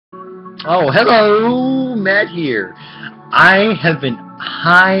Oh, hello, Matt here. I have been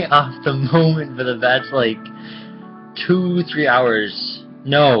high off the moment for the past like 2, 3 hours.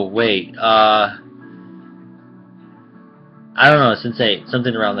 No, wait. I don't know, since 8,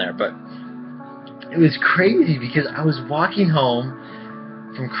 something around there. But it was crazy because I was walking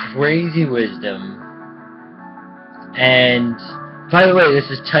home from Crazy Wisdom, and by the way, this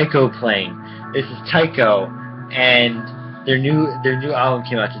is Tycho playing. This is Tycho, and their new album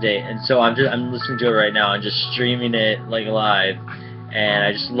came out today, and so I'm listening to it right now and just streaming it like live, and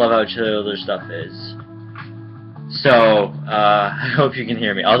I just love how chill their stuff is. So I hope you can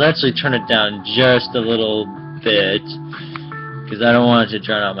hear me. I'll actually turn it down just a little bit because I don't want it to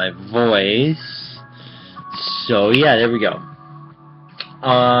drown out my voice. So yeah, there we go.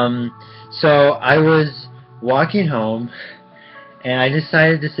 So I was walking home and I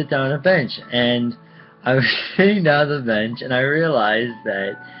decided to sit down on a bench, and I was sitting down on the bench and I realized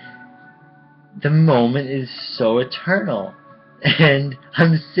that the moment is so eternal. And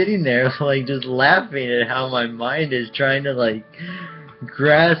I'm sitting there like just laughing at how my mind is trying to like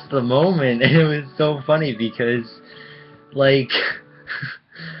grasp the moment, and it was so funny because like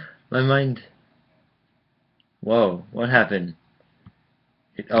my mind. Whoa, what happened?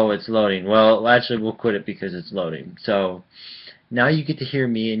 Oh, it's loading. Well, actually, we'll quit it because it's loading. So now you get to hear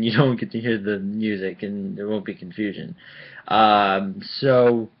me, and you don't get to hear the music, and there won't be confusion.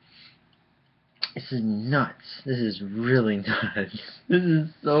 So this is nuts. This is really nuts. This is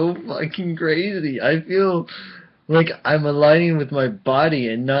so fucking crazy. I feel like I'm aligning with my body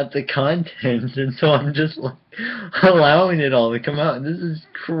and not the content, and so I'm just like allowing it all to come out. And this is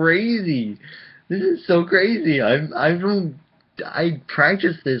crazy. This is so crazy. I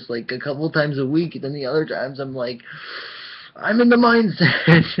practice this like a couple times a week, and then the other times I'm like, I'm in the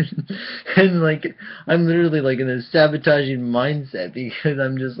mindset, and like I'm literally like in a sabotaging mindset because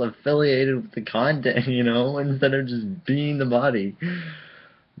I'm just affiliated with the content, instead of just being the body.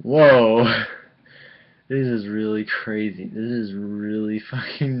 Whoa, this is really crazy. This is really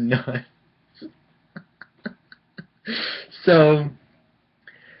fucking nuts. So,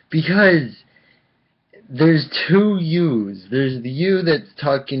 because there's two yous. There's the you that's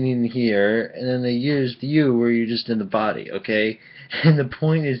talking in here, and then there's the you where you're just in the body, okay? And the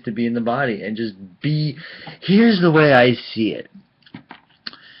point is to be in the body and just be. Here's the way I see it.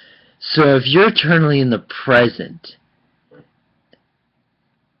 So if you're eternally in the present,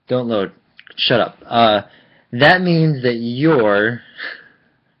 don't load. Shut up. That means that you're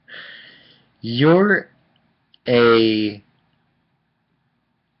a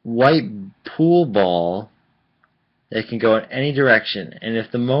white pool ball that can go in any direction. And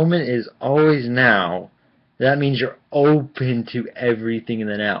if the moment is always now, that means you're open to everything in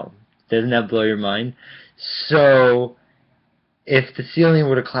the now. Doesn't that blow your mind? So if the ceiling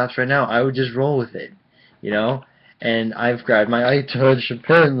were to collapse right now, I would just roll with it, And I've grabbed my iTouch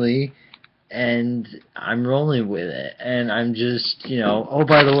apparently, and I'm rolling with it. And I'm just, oh,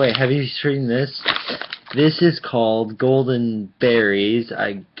 by the way, have you seen this? This is called Golden Berries.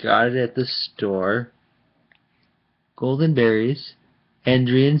 I got it at the store. Golden Berries,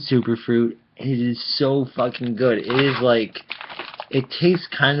 Andrian Superfruit. It is so fucking good. It is like, it tastes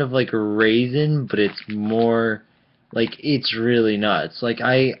kind of like a raisin, but it's more like, it's really nuts. Like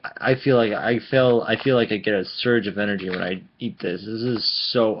I feel like I get a surge of energy when I eat this. This is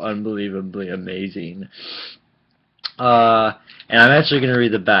so unbelievably amazing. And I'm actually gonna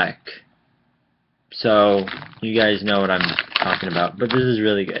read the back, so you guys know what I'm talking about. But this is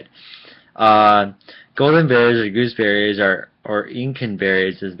really good. Golden berries or gooseberries or Incan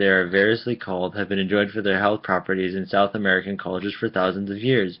berries, as they are variously called, have been enjoyed for their health properties in South American cultures for thousands of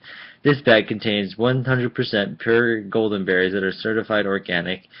years. This bag contains 100% pure golden berries that are certified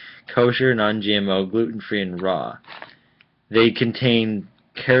organic, kosher, non-GMO, gluten-free, and raw. They contain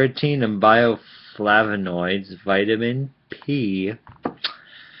carotene and bioflavonoids, vitamin P.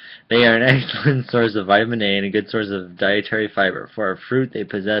 They are an excellent source of vitamin A and a good source of dietary fiber. For a fruit, they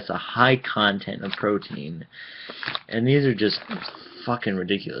possess a high content of protein. And these are just fucking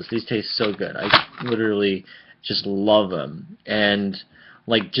ridiculous. These taste so good. I literally just love them. And,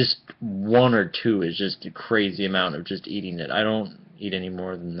 like, just one or two is just a crazy amount of just eating it. I don't eat any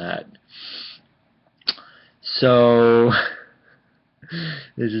more than that. So,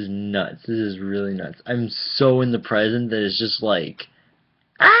 this is nuts. This is really nuts. I'm so in the present that it's just like,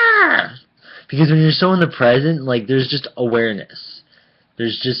 because when you're so in the present, like, there's just awareness.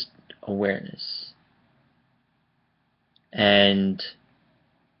 There's just awareness. And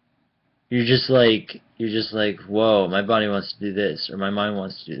you're just like, whoa, my body wants to do this, or my mind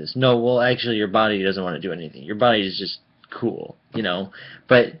wants to do this. No, well, actually, your body doesn't want to do anything. Your body is just cool,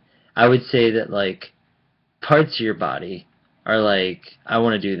 But I would say that, like, parts of your body are like, I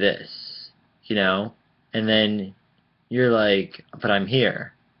want to do this, you know? And then you're like, but I'm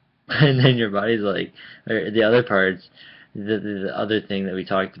here. And then your body's like, or the other parts, the other thing that we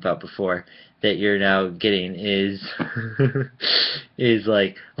talked about before that you're now getting is is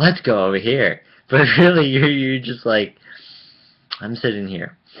like, let's go over here. But really, you're just like, I'm sitting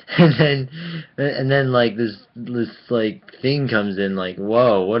here. And then like this like thing comes in, like,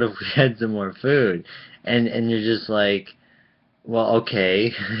 whoa, what if we had some more food? And you're just like, well,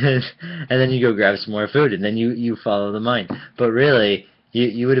 okay. And then you go grab some more food, and then you follow the mind. But really,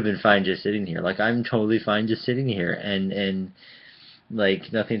 you would have been fine just sitting here. Like, I'm totally fine just sitting here, and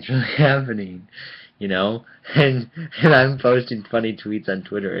like nothing's really happening, you know. And I'm posting funny tweets on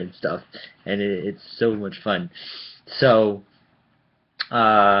Twitter and stuff, and it's so much fun. So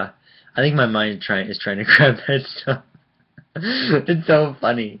I think my mind is trying to grab that stuff. It's so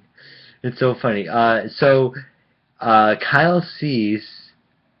funny. It's so funny. Kyle Cease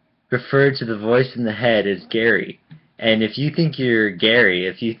referred to the voice in the head as Gary. And if you think you're Gary,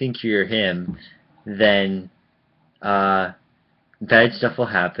 if you think you're him, then bad stuff will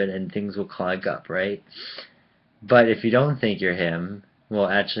happen and things will clog up, right? But if you don't think you're him, well,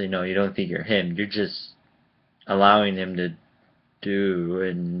 actually, no, you don't think you're him. You're just allowing him to do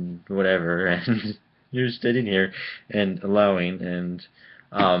and whatever, and you're sitting here and allowing, and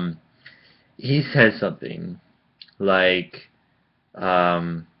he says something like,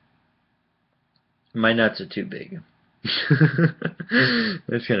 my nuts are too big.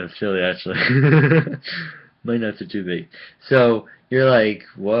 That's kind of silly, actually. My nuts are too big. So you're like,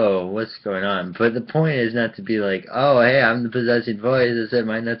 whoa, what's going on? But the point is not to be like, oh, hey, I'm the possessing voice that said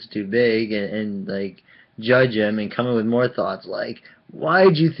my nuts are too big, and like, judge him and come in with more thoughts like,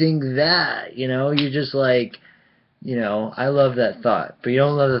 why'd you think that? You know, you're just like, you know, I love that thought. But you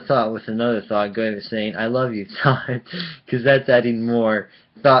don't love the thought with another thought going and saying, I love you, thought, because that's adding more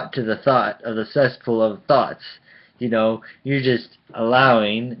thought to the thought of the cesspool of thoughts. You know, you're just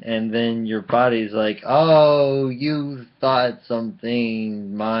allowing, and then your body's like, oh, you thought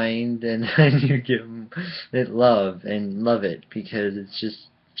something, mind, and then you give it love, and love it, because it's just,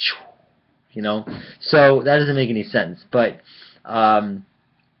 you know. So that doesn't make any sense, but I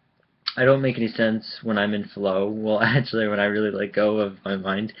don't make any sense when I'm in flow. Well, actually, when I really let go of my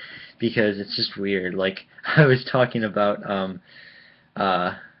mind, because it's just weird. Like, I was talking about,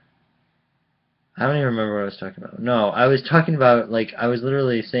 I don't even remember what I was talking about. No, I was talking about, like, I was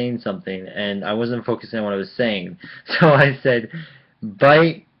literally saying something, and I wasn't focusing on what I was saying. So I said,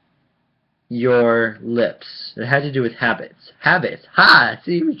 bite your lips. It had to do with habits. Habits. Ha!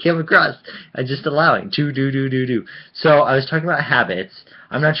 See, we came across. I just allowing. Do. So I was talking about habits.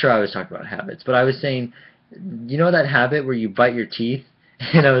 I'm not sure I was talking about habits, but I was saying, you know that habit where you bite your teeth?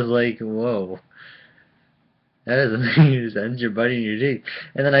 And I was like, whoa. That doesn't make any sense. You're biting your teeth.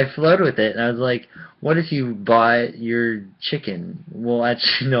 And then I flowed with it, and I was like, what if you bite your chicken? Well,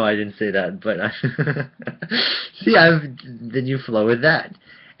 actually, no, I didn't say that, but see, then you flow with that.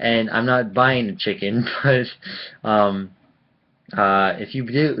 And I'm not buying a chicken, but if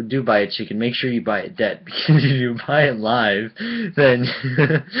you do buy a chicken, make sure you buy it dead, because if you buy it live, then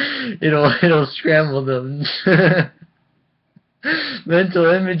it'll scramble them.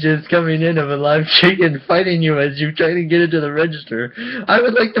 Mental images coming in of a live chicken fighting you as you try to get it to the register. I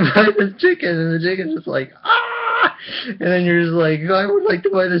would like to buy this chicken, and the chicken's just like, ah! And then you're just like, I would like to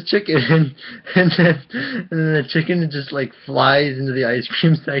buy this chicken, and then the chicken just like flies into the ice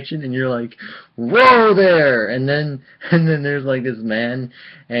cream section, and you're like, whoa there! And then there's like this man,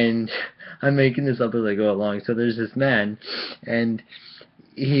 and I'm making this up as I go along. So there's this man, and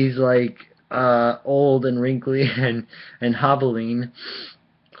he's like, old and wrinkly and hobbling.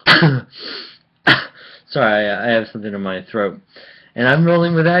 Sorry, I have something in my throat. And I'm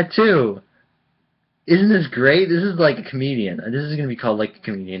rolling with that too. Isn't this great? This is like a comedian. This is going to be called Like a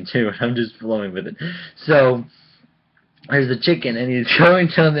Comedian too, and I'm just flowing with it. So, there's the chicken, and he's going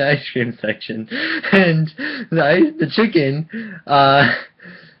down the ice cream section, and the chicken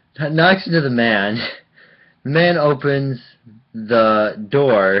knocks into the man. The man opens the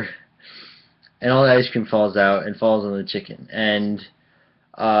door, and all the ice cream falls out and falls on the chicken. And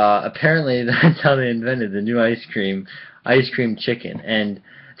apparently that's how they invented the new ice cream chicken. And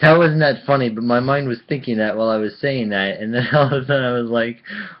that wasn't that funny, but my mind was thinking that while I was saying that, and then all of a sudden I was like,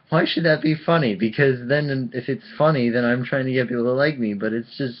 why should that be funny? Because then if it's funny, then I'm trying to get people to like me, but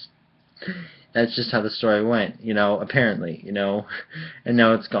that's just how the story went, you know, apparently, you know, and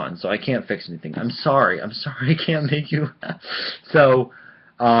now it's gone, so I can't fix anything. I'm sorry, I can't make you laugh. So,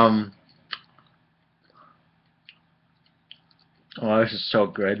 oh, this is so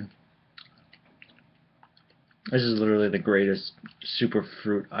good. This is literally the greatest super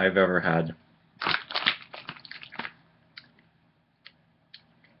fruit I've ever had.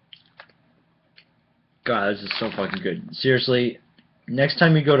 God, this is so fucking good. Seriously, next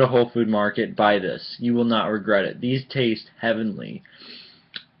time you go to Whole Food Market, buy this. You will not regret it. These taste heavenly.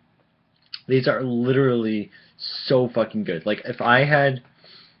 These are literally so fucking good. Like, if I had,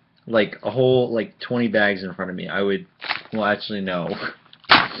 like, a whole, like, 20 bags in front of me, I would, well, actually, no.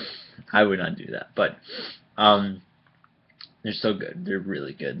 I would not do that. But, they're so good. They're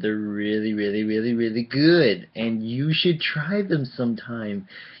really good. They're really, really, really, really good. And you should try them sometime.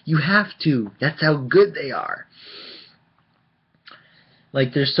 You have to. That's how good they are.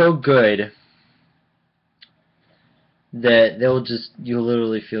 Like, they're so good that they'll just, you'll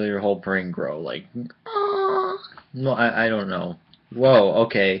literally feel your whole brain grow. Like, oh. No, I don't know. Whoa,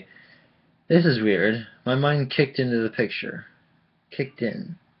 okay. This is weird. My mind kicked into the picture. Kicked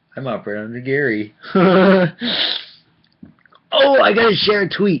in. I'm operating under Gary. Oh, I gotta share a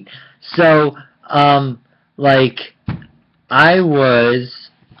tweet. So, like, I was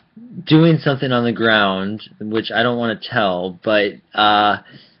doing something on the ground, which I don't want to tell, but,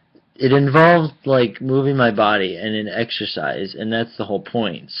 it involved, like, moving my body and an exercise, and that's the whole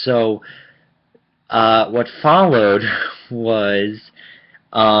point. So, what followed was,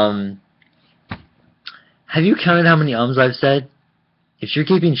 have you counted how many I've said? If you're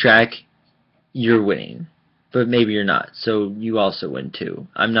keeping track, you're winning. But maybe you're not, so you also win too.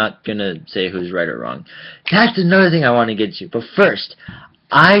 I'm not gonna say who's right or wrong. That's another thing I want to get to. But first,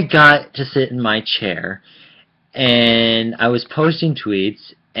 I got to sit in my chair, and I was posting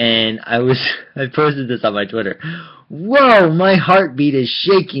tweets, and I posted this on my Twitter. Whoa, my heartbeat is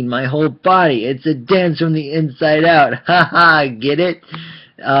shaking my whole body. It's a dance from the inside out. Haha, get it?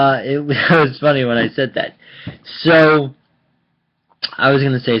 It was funny when I said that. So, I was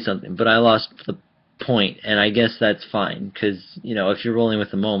gonna say something, but I lost the point, and I guess that's fine, because, you know, if you're rolling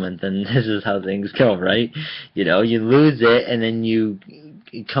with the moment, then this is how things go, right? You know, you lose it, and then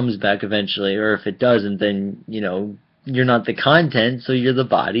it comes back eventually, or if it doesn't, then, you know, you're not the content, so you're the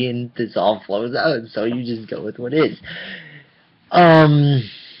body, and this all flows out, so you just go with what is.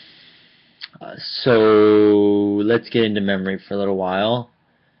 So, let's get into memory for a little while.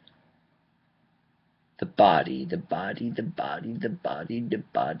 The body, the body, the body, the body, the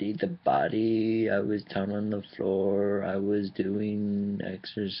body, the body. I was down on the floor. I was doing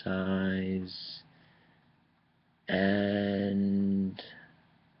exercise. And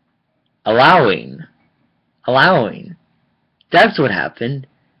allowing. Allowing. That's what happened.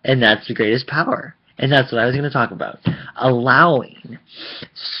 And that's the greatest power. And that's what I was going to talk about. Allowing.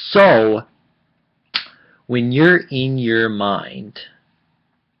 So, when you're in your mind,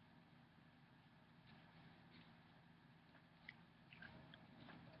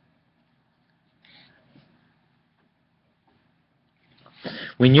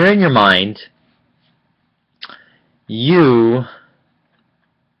 when you're in your mind, you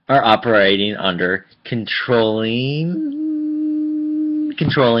are operating under controlling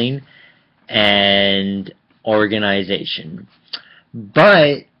and organization.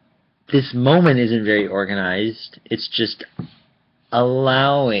 But this moment isn't very organized. It's just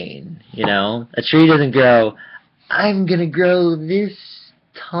allowing, you know? A tree doesn't grow, I'm gonna grow this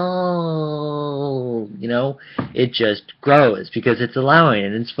tall, you know? It just grows because it's allowing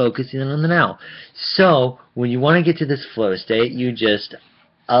and it's focusing on the now. So, when you want to get to this flow state, you just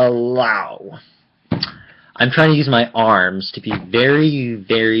allow. I'm trying to use my arms to be very,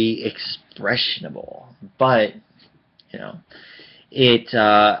 very expressionable, but, you know,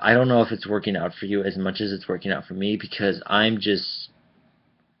 I don't know if it's working out for you as much as it's working out for me, because I'm just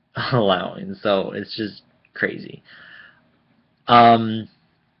allowing, so it's just crazy.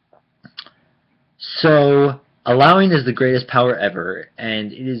 So, allowing is the greatest power ever,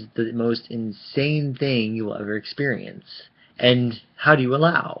 and it is the most insane thing you will ever experience. And how do you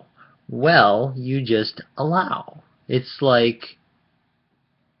allow? Well, you just allow. It's like,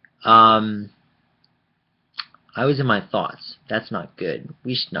 I was in my thoughts. That's not good.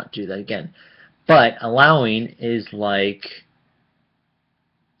 We should not do that again. But allowing is like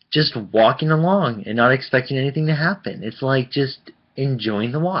just walking along and not expecting anything to happen. It's like just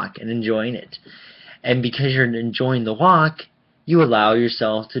enjoying the walk and enjoying it. And because you're enjoying the walk, you allow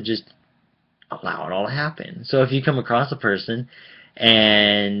yourself to just allow it all to happen. So if you come across a person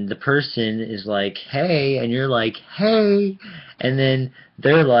and the person is like, hey, and you're like, hey, and then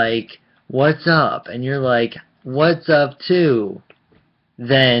they're like, what's up? And you're like, what's up too?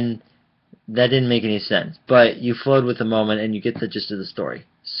 Then that didn't make any sense. But you flowed with the moment and you get the gist of the story.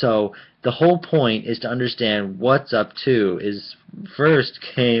 So the whole point is to understand what's up to. Is first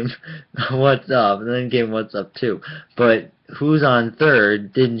came what's up, and then came what's up to. But who's on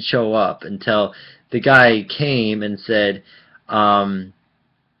third didn't show up until the guy came and said, I'm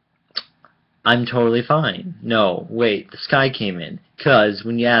totally fine. No, wait, the sky came in. Because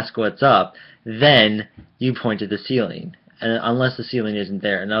when you ask what's up, then you point to the ceiling. And unless the ceiling isn't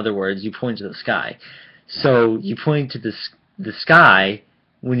there. In other words, you point to the sky. So you point to the sky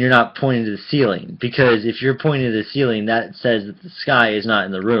when you're not pointing to the ceiling. Because if you're pointing to the ceiling, that says that the sky is not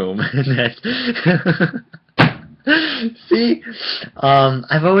in the room. See?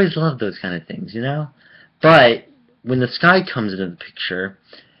 I've always loved those kind of things, you know? But when the sky comes into the picture,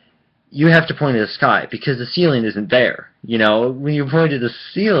 you have to point to the sky because the ceiling isn't there. You know, when you point to the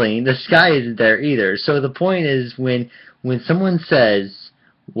ceiling, the sky isn't there either. So the point is when someone says,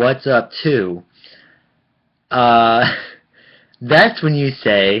 what's up to, that's when you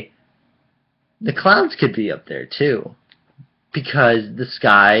say, the clouds could be up there too. Because the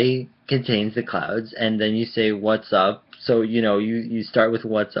sky contains the clouds, and then you say, what's up? So, you know, you start with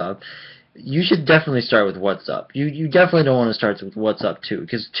what's up. You should definitely start with what's up. You definitely don't want to start with what's up 2,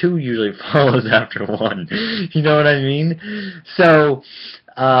 because 2 usually follows after 1. You know what I mean? So,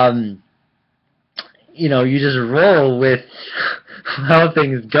 you know, you just roll with how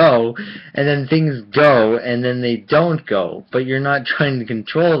things go, and then things go, and then they don't go, but you're not trying to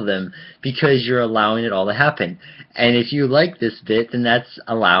control them because you're allowing it all to happen. And if you like this bit, then that's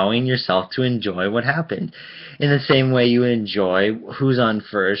allowing yourself to enjoy what happened. In the same way you enjoy who's on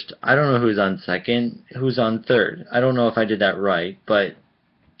first, I don't know who's on second, who's on third. I don't know if I did that right, but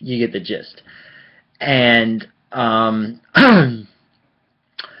you get the gist. And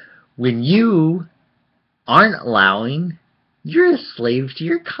when you aren't allowing, you're a slave to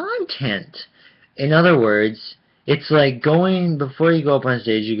your content. In other words, it's like going, before you go up on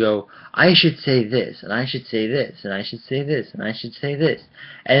stage, you go, I should say this, and I should say this, and I should say this, and I should say this.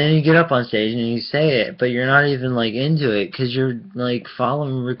 And then you get up on stage and you say it, but you're not even like into it because you're like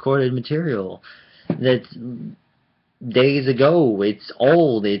following recorded material that's days ago. It's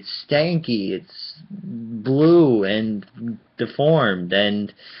old, it's stanky, it's blue and deformed,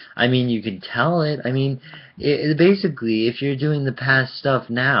 and I mean, you can tell it. I mean, basically, if you're doing the past stuff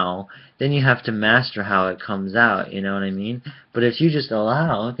now, then you have to master how it comes out, you know what I mean? But if you just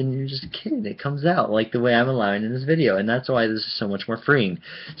allow, then you're just a kid. It comes out like the way I'm allowing in this video, and that's why this is so much more freeing.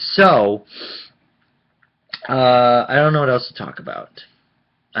 So, I don't know what else to talk about.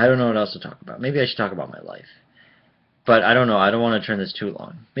 Maybe I should talk about my life. But I don't know. I don't want to turn this too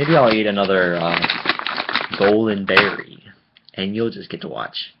long. Maybe I'll eat another golden berry, and you'll just get to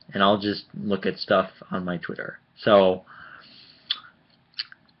watch. And I'll just look at stuff on my Twitter. So,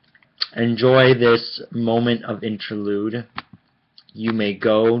 enjoy this moment of interlude. You may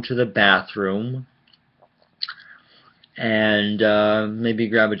go to the bathroom and maybe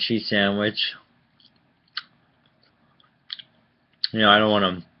grab a cheese sandwich. You know, I don't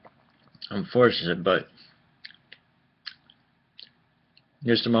want to enforce it, but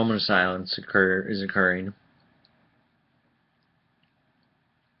just a moment of silence is occurring.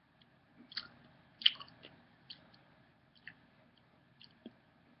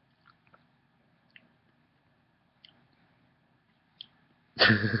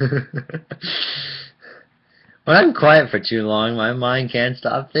 When I'm quiet for too long, my mind can't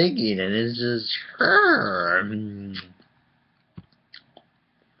stop thinking, and it's just...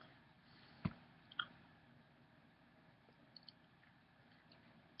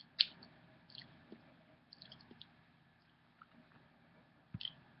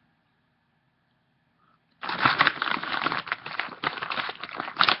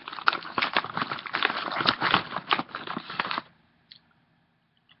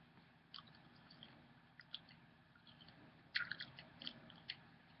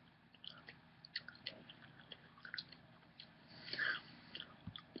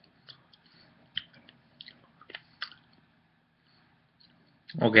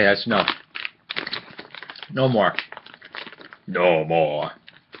 Okay, that's enough. No more. No more.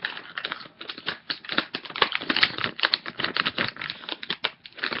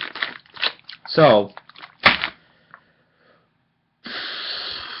 So,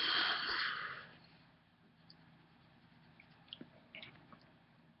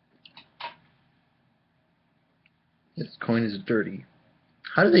 this coin is dirty.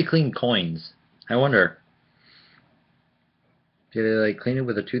 How do they clean coins? I wonder. Do they like clean it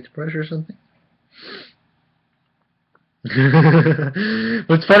with a toothbrush or something?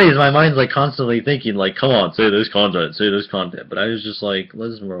 What's funny is my mind's like constantly thinking like, come on, say this content, but I was just like,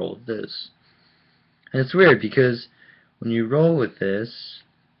 let's roll with this. And it's weird because when you roll with this,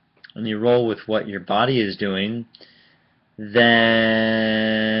 and you roll with what your body is doing, then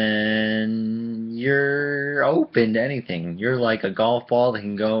you're open to anything. You're like a golf ball that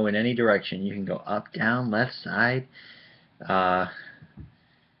can go in any direction. You can go up, down, left, side, other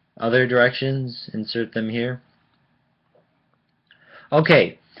directions. Insert them here.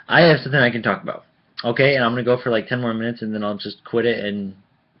 Okay, I have something I can talk about. Okay, and I'm going to go for like 10 more minutes, and then I'll just quit it and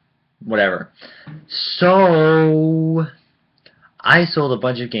whatever. So, I sold a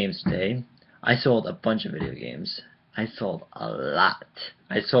bunch of games today. I sold a bunch of video games. I sold a lot.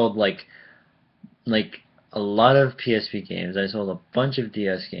 I sold like a lot of PSP games. I sold a bunch of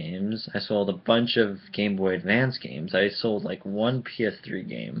DS games. I sold a bunch of Game Boy Advance games. I sold like one PS3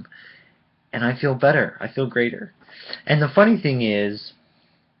 game. And I feel better. I feel greater. And the funny thing is,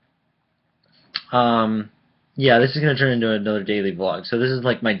 yeah, this is going to turn into another daily vlog. So this is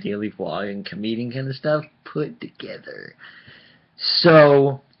like my daily vlog and comedian kind of stuff put together.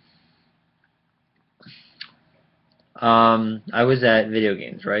 So, I was at video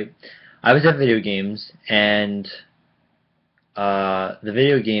games, right? I was at video games, and the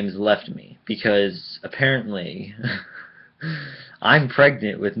video games left me because apparently I'm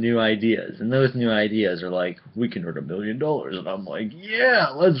pregnant with new ideas, and those new ideas are like, we can earn $1 million, and I'm like, yeah,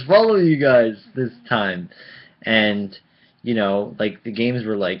 let's follow you guys this time. And you know, like the games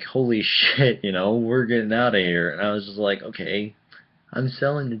were like, holy shit, you know, we're getting out of here, and I was just like, okay, I'm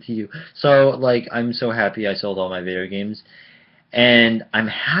selling it to you. So like, I'm so happy I sold all my video games. And I'm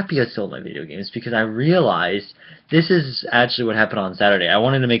happy I sold my video games because I realized this is actually what happened on Saturday. I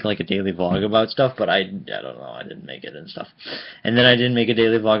wanted to make like a daily vlog about stuff, but I don't know, I didn't make it and stuff. And then I didn't make a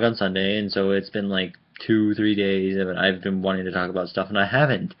daily vlog on Sunday, and so it's been like 2-3 days and I've been wanting to talk about stuff and I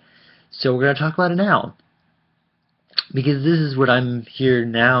haven't. So we're going to talk about it now. Because this is what I'm here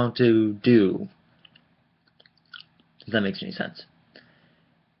now to do. If that makes any sense.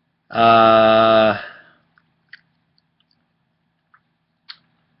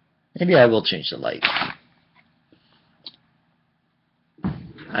 Maybe I will change the light.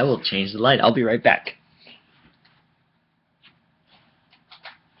 I will change the light. I'll be right back.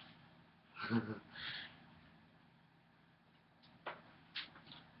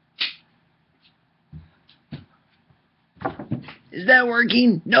 Is that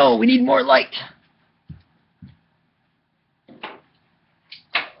working? No, we need more light.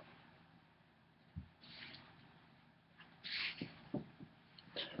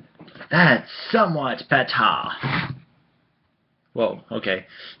 That's somewhat better. Whoa, okay.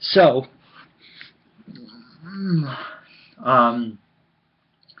 So,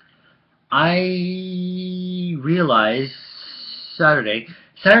 I realized Saturday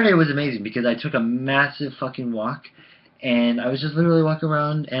was amazing because I took a massive fucking walk, and I was just literally walking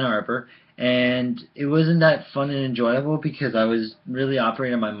around Ann Arbor, and it wasn't that fun and enjoyable because I was really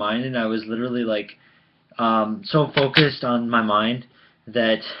operating on my mind, and I was literally like, so focused on my mind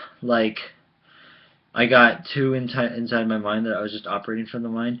that like I got too inside my mind that I was just operating from the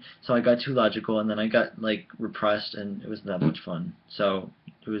mind. So I got too logical, and then I got like repressed, and it wasn't that much fun. So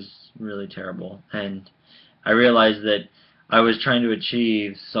it was really terrible, and I realized that I was trying to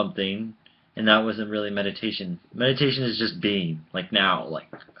achieve something, and that wasn't really meditation. Meditation is just being, like now,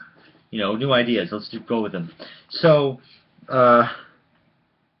 like, you know, new ideas. Let's just go with them. So,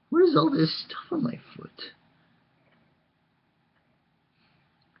 what is all this stuff on my foot?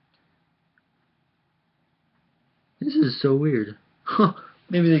 This is so weird. Huh.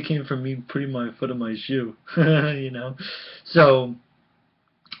 Maybe they came from me putting my foot on my shoe. You know? So,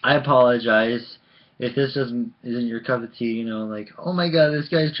 I apologize if this isn't your cup of tea, you know, like, oh my god, this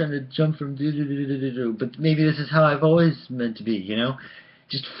guy's trying to jump from do-do-do-do-do-do. But maybe this is how I've always meant to be, you know?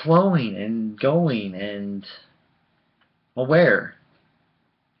 Just flowing and going and aware.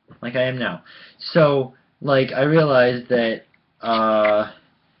 Like I am now. So, like, I realized that,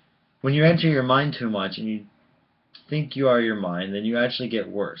 when you enter your mind too much and you think you are your mind, then you actually get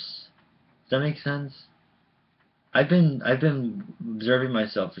worse. Does that make sense? I've been observing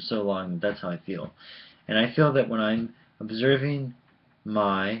myself for so long that that's how I feel. And I feel that when I'm observing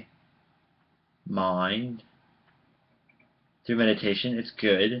my mind through meditation, it's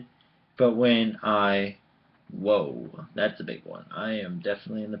good. But when whoa, that's a big one. I am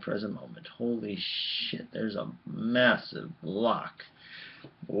definitely in the present moment. Holy shit, there's a massive block.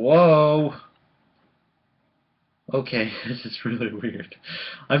 Whoa. Okay, this is really weird.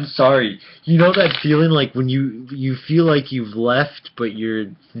 I'm sorry. You know that feeling like when you feel like you've left, but you're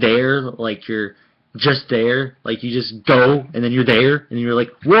there, like you're just there, like you just go, and then you're there, and you're like,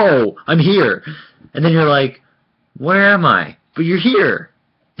 whoa, I'm here. And then you're like, where am I? But you're here.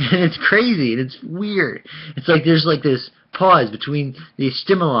 And it's crazy, and it's weird. It's like there's like this pause between the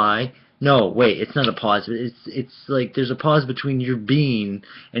stimuli. No, wait, it's not a pause. It's like there's a pause between your being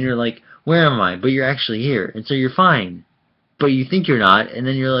and you're like, where am I? But you're actually here, and so you're fine. But you think you're not, and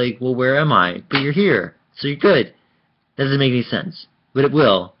then you're like, well, where am I? But you're here, so you're good. That doesn't make any sense, but it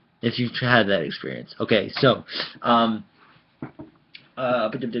will if you've had that experience. Okay, so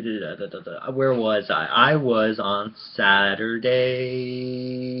where was I? I was on Saturday.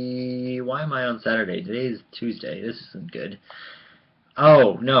 Why am I on Saturday? Today is Tuesday. This isn't good.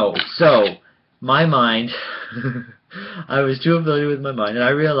 Oh, no. So, my mind, I was too affiliated with my mind, and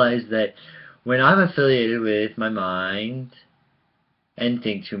I realized that when I'm affiliated with my mind and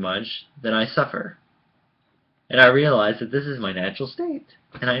think too much, then I suffer. And I realized that this is my natural state,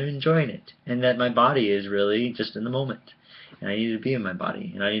 and I'm enjoying it, and that my body is really just in the moment. And I need to be in my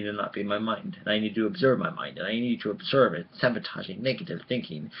body, and I need to not be in my mind. And I need to observe my mind, and I need to observe it, sabotaging, negative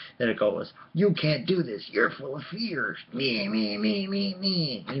thinking, that it goes, you can't do this, you're full of fear, me,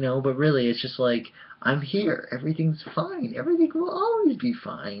 you know, but really it's just like, I'm here, everything's fine, everything will always be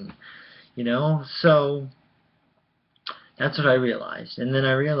fine, you know, so that's what I realized. And then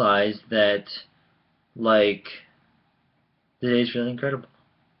I realized that, like, the day's really incredible.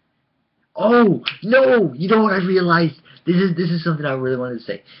 Oh, no, you know what I realized? This is something I really wanted to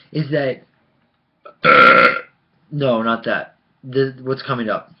say. Is that no, not that. What's coming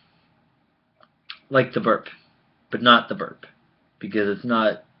up? Like the burp, but not the burp, because it's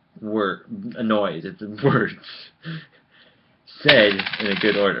not a noise. It's words said in a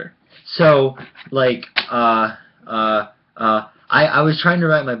good order. So, like, I was trying to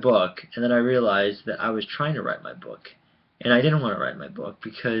write my book, and then I realized that I was trying to write my book, and I didn't want to write my book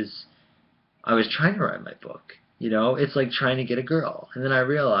because I was trying to write my book. You know, it's like trying to get a girl. And then I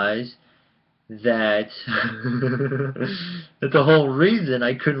realized that that the whole reason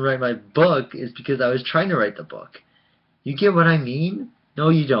I couldn't write my book is because I was trying to write the book. You get what I mean? No,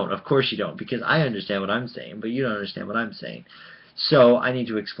 you don't. Of course you don't, because I understand what I'm saying, but you don't understand what I'm saying. So I need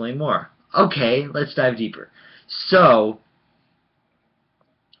to explain more. Okay, let's dive deeper. So,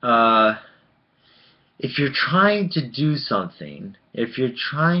 if you're trying to do something, if you're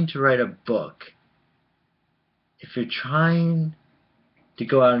trying to write a book, if you're trying to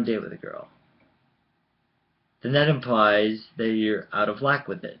go out on a date with a girl, then that implies that you're out of whack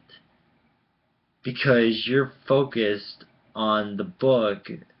with it. Because you're focused on the book,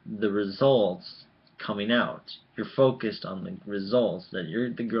 the results coming out. You're focused on the results,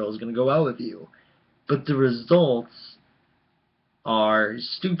 that the girl's going to go out with you. But the results are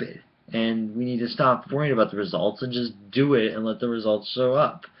stupid. And we need to stop worrying about the results and just do it and let the results show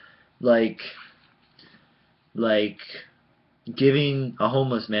up. Like giving a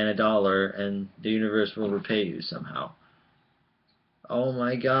homeless man $1 and the universe will repay you somehow. Oh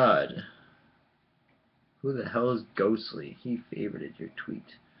my god. Who the hell is Ghostly? He favorited your tweet.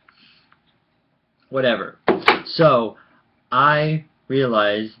 Whatever. So, I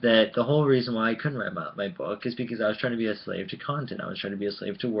realized that the whole reason why I couldn't write my book is because I was trying to be a slave to content. I was trying to be a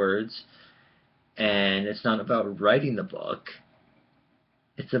slave to words. And it's not about writing the book.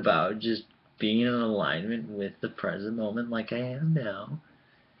 It's about just being in alignment with the present moment like I am now.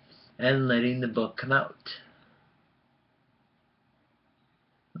 And letting the book come out.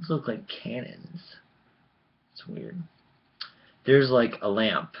 Those look like cannons. It's weird. There's like a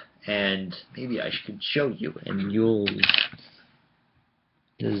lamp. And maybe I could show you. And you'll...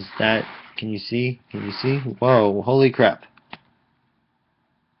 Does that... Can you see? Can you see? Whoa, holy crap.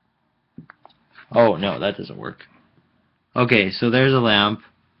 Oh, no, that doesn't work. Okay, so there's a lamp.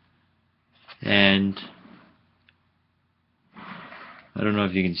 And... I don't know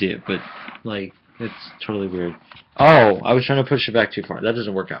if you can see it, but, like, it's totally weird. Oh, I was trying to push it back too far. That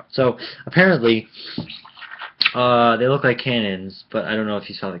doesn't work out. So, apparently, they look like cannons, but I don't know if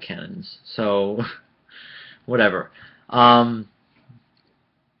you saw the cannons. So, whatever.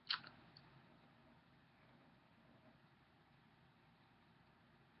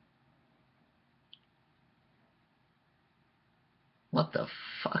 What the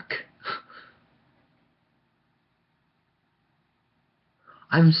fuck?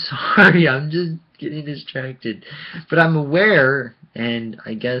 I'm sorry, I'm just getting distracted. But I'm aware, and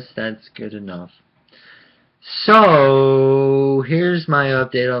I guess that's good enough. So, here's my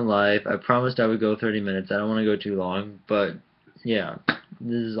update on life. I promised I would go 30 minutes. I don't want to go too long, but yeah,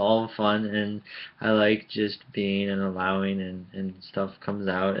 this is all fun, and I like just being and allowing, and stuff comes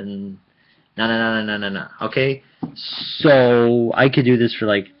out, and no. Okay? So, I could do this for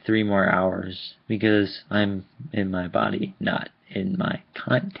like 3 more hours, because I'm in my body, not in my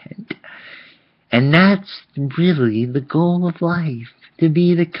content. And that's really the goal of life. To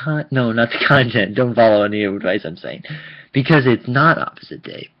be the no, not the content. Don't follow any advice I'm saying. because it's not opposite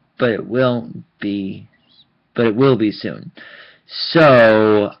day, but it will be soon.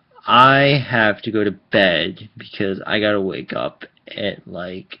 So I have to go to bed because I gotta wake up at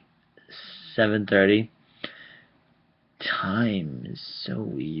like 7:30. Time is so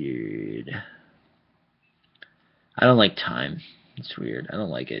weird. I don't like time. It's weird. I don't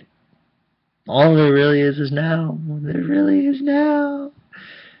like it. All there really is now. There really is now.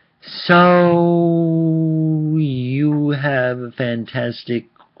 So you have a fantastic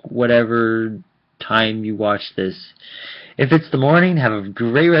whatever time you watch this. If it's the morning, have a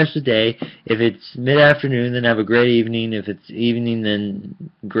great rest of the day. If it's mid-afternoon, then have a great evening. If it's evening,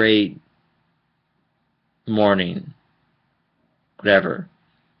 then great morning. Whatever.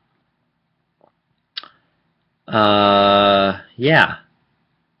 Yeah.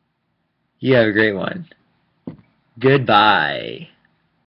 You have a great one. Goodbye.